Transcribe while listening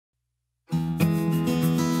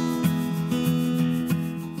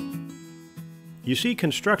You see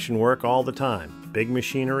construction work all the time. Big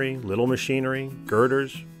machinery, little machinery,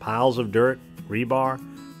 girders, piles of dirt, rebar,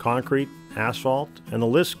 concrete, asphalt, and the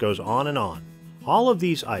list goes on and on. All of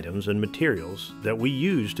these items and materials that we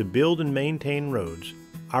use to build and maintain roads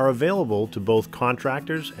are available to both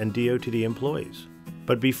contractors and DOTD employees.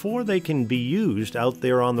 But before they can be used out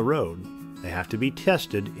there on the road, they have to be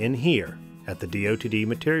tested in here at the DOTD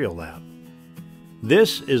Material Lab.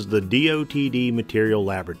 This is the DOTD Material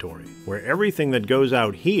Laboratory, where everything that goes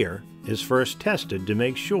out here is first tested to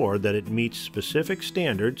make sure that it meets specific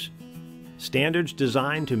standards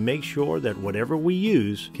designed to make sure that whatever we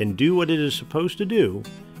use can do what it is supposed to do,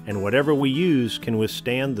 and whatever we use can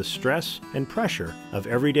withstand the stress and pressure of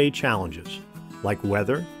everyday challenges, like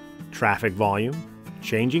weather, traffic volume,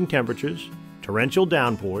 changing temperatures, torrential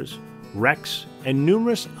downpours, wrecks, and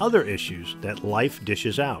numerous other issues that life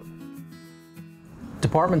dishes out.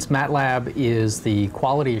 Department's MATLAB is the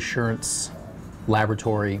quality assurance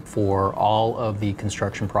laboratory for all of the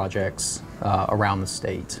construction projects around the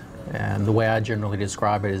state. And the way I generally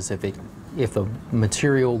describe it is if a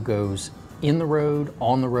material goes in the road,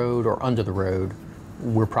 on the road, or under the road,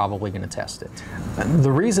 we're probably going to test it.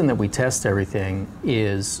 The reason that we test everything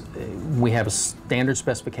is we have a standard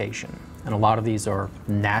specification, and a lot of these are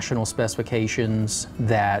national specifications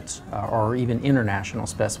that are even international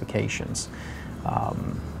specifications.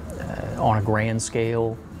 On a grand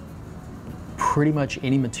scale, pretty much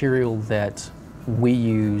any material that we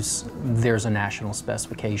use, there's a national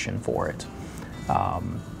specification for it.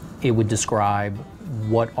 It would describe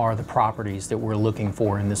what are the properties that we're looking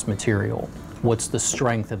for in this material. What's the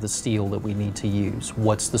strength of the steel that we need to use?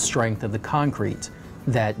 What's the strength of the concrete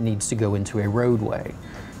that needs to go into a roadway?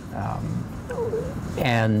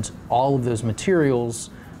 And all of those materials,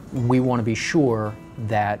 we want to be sure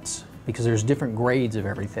that, because there's different grades of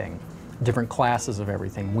everything, different classes of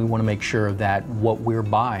everything, we want to make sure that what we're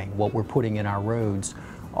buying, what we're putting in our roads,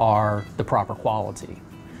 are the proper quality.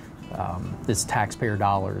 It's taxpayer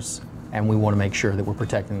dollars, and we want to make sure that we're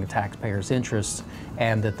protecting the taxpayers' interests,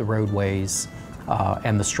 and that the roadways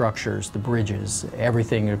and the structures, the bridges,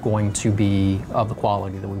 everything are going to be of the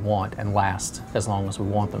quality that we want and last as long as we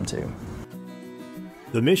want them to.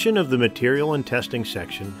 The mission of the Material and Testing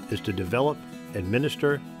section is to develop,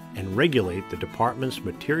 administer, and regulate the Department's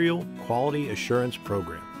Material Quality Assurance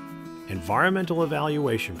Program, environmental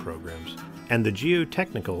evaluation programs, and the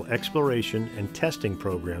geotechnical exploration and testing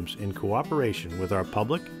programs in cooperation with our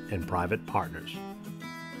public and private partners.